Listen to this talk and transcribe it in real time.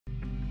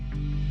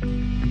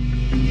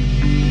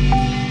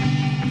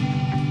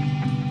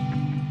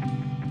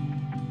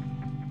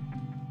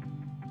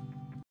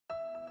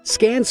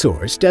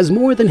ScanSource does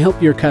more than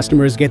help your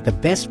customers get the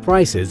best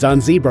prices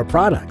on Zebra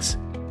products.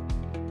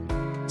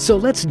 So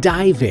let's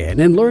dive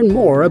in and learn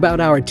more about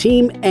our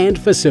team and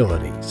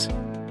facilities.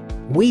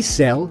 We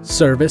sell,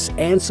 service,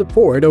 and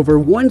support over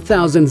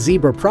 1,000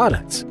 Zebra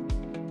products,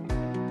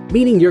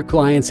 meaning your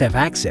clients have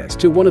access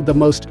to one of the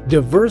most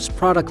diverse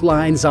product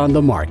lines on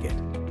the market.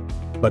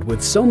 But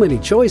with so many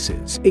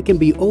choices, it can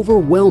be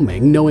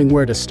overwhelming knowing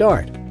where to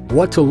start,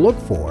 what to look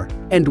for,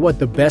 and what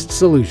the best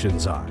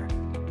solutions are.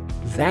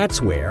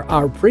 That's where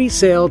our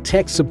pre-sale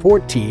tech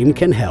support team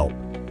can help.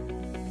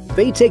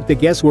 They take the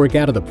guesswork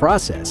out of the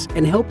process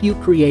and help you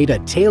create a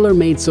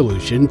tailor-made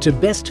solution to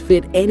best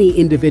fit any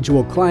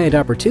individual client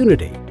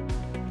opportunity.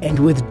 And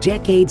with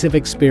decades of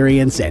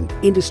experience and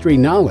industry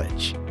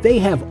knowledge, they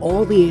have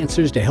all the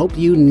answers to help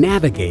you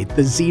navigate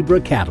the Zebra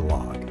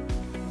catalog.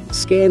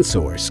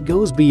 ScanSource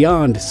goes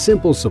beyond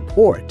simple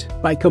support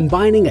by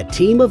combining a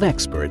team of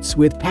experts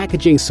with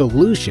packaging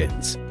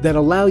solutions that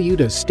allow you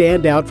to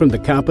stand out from the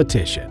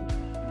competition.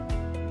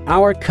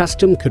 Our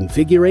Custom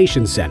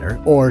Configuration Center,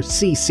 or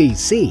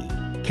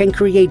CCC, can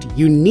create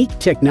unique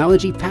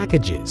technology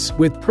packages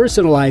with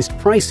personalized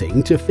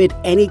pricing to fit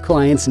any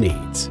client's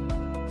needs.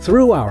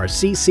 Through our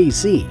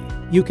CCC,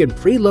 you can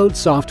preload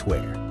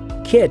software,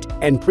 kit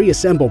and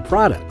pre-assemble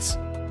products,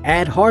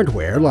 add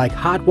hardware like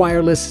hot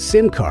wireless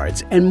SIM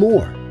cards, and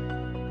more.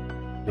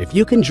 If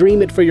you can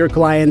dream it for your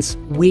clients,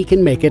 we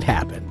can make it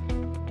happen.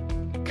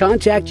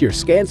 Contact your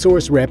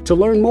ScanSource rep to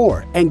learn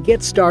more and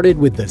get started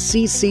with the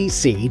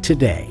CCC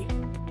today.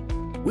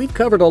 We've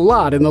covered a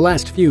lot in the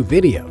last few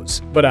videos,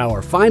 but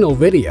our final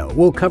video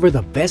will cover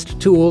the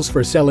best tools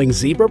for selling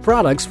Zebra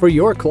products for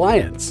your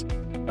clients.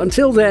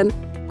 Until then,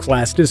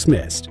 class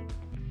dismissed.